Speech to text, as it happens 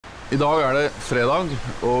I dag er det fredag,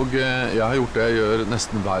 og jeg har gjort det jeg gjør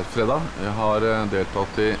nesten hver fredag. Jeg har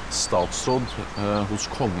deltatt i statsråd hos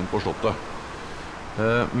kongen på Slottet.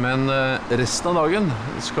 Men resten av dagen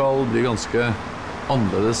skal bli ganske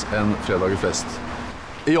annerledes enn fredag i flest.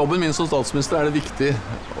 I jobben min som statsminister er det viktig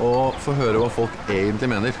å få høre hva folk egentlig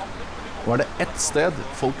mener. Og er det ett sted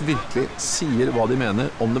folk virkelig sier hva de mener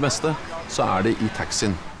om det meste, så er det i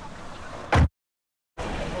taxien.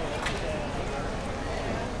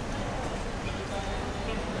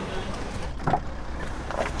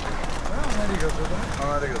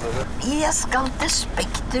 Jeg skal til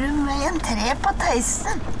Spektrum med en 3 på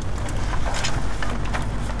Theisen.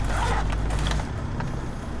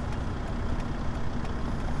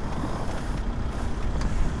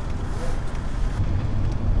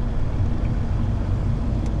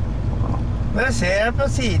 Når jeg ser på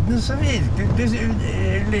siden, så virker det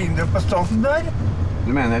ligner på Stoltenberg.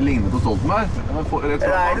 Du mener jeg ligner på Stoltenberg?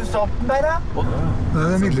 Er du Stoltenberg, da? Nei,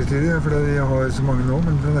 det er midlertidig, fordi jeg har så mange nå,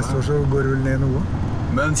 men til neste år så går det vel ned noe.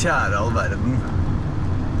 Men kjære all verden.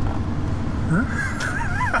 Hæ?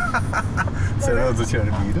 Ser du at du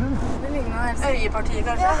kjører bil, eller? Det ligner helt Øyepartiet,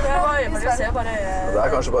 kanskje. Ja, det var Øyepartiet. Ser bare Det er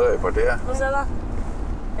kanskje bare Øyepartiet. Få se, da.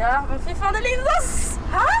 Ja, men fy faen, det ligner oss!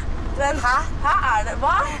 Hæ? Vent. Hæ? Hæ er det?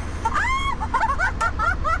 Hva?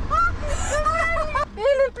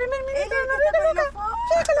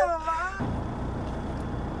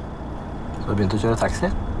 Så du begynte å kjøre taxi?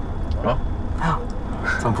 Ja. Ja.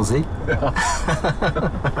 Sånn på si? Ja.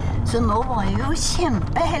 Så nå var jeg jo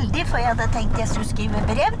kjempeheldig, for jeg hadde tenkt jeg skulle skrive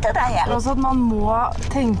brev til deg. Også at man må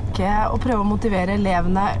tenke og prøve å motivere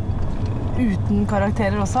elevene uten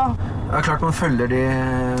karakterer også. Ja, klart man følger de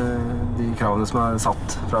kravene som er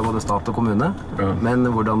satt fra både stat og kommune, men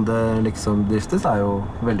hvordan det liksom driftes er jo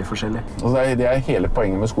veldig forskjellig. Altså det er hele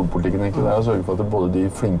poenget med skolepolitikken egentlig, det er å sørge for at både de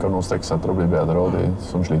flinke har noen strekke seg etter å bli bedre, og de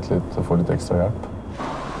som sliter litt får litt ekstra hjelp.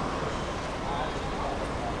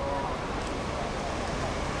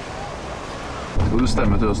 Skal du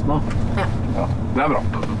stemme til høsten da? Ja. Ja. Det er bra.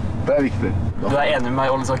 Det er viktig. Du er enig med meg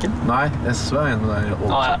i oljesaken? Nei, SV er enig med deg i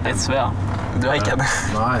oljesaken. Ja, SV, ja. Du er ikke enig?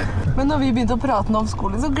 Nei. Men når vi begynte å prate om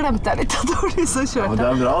skolen, så glemte jeg litt at det var de som kjørte. Ja, men det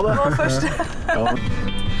er bra, det. Det var først. Ja.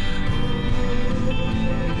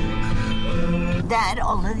 Det er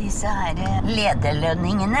alle disse her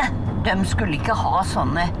lederlønningene. De skulle ikke ha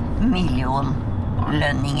sånne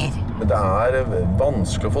millionlønninger. Det er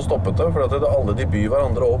vanskelig å få stoppet det, for at alle de byr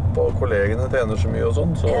hverandre opp, og kollegene tjener så mye og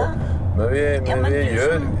sånn. Så. Ja. Men vi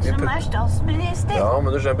gjør... som er statsminister. Ja, men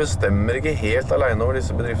du bestemmer ikke helt alene over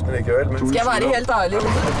disse bedriftene likevel. Men... Skal jeg være helt ærlig?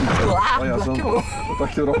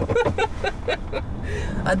 Takk skal du ha.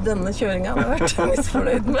 Nei, denne kjøringen har jeg vært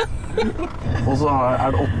misfornøyd med. Og så er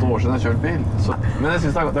det 8 år siden jeg har kjørt bil. Så... Men jeg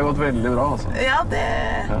synes det har gått veldig bra, altså. Ja, det...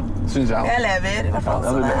 Ja, synes jeg. Jeg lever, i hvert fall. Ja,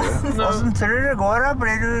 du lever. Hvordan tror du det går, da?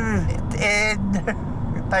 Blir du en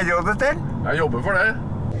periode til? Jeg jobber for det.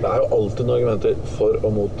 Det er jo alltid noen argumenter for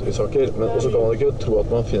og mot i saker, men også kan man ikke tro at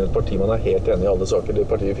man finner et parti man er helt enig i alle saker. Det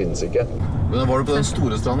partiet finnes ikke. Men var du på den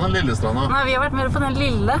store stranda, den lille stranda? Nei, vi har vært mer på den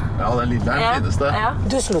lille. Ja, den lille er den fineste. Ja.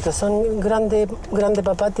 Du sluttet som grande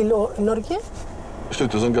pappa til Norge?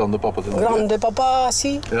 Sluttet som grande pappa til Norge? Grande pappa,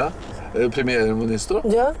 si. Ja. Premierminister?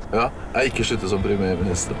 Ja. Ja. Jeg er ikke sluttet som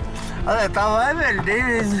premierminister. Ja, dette var veldig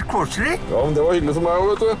koselig. Ja, men det var hyggelig for meg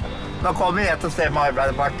også, vet du. Nå kommer jeg til å stemme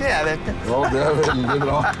Arbeiderpartiet, jeg vet det. Ja, det er veldig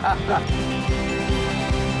bra.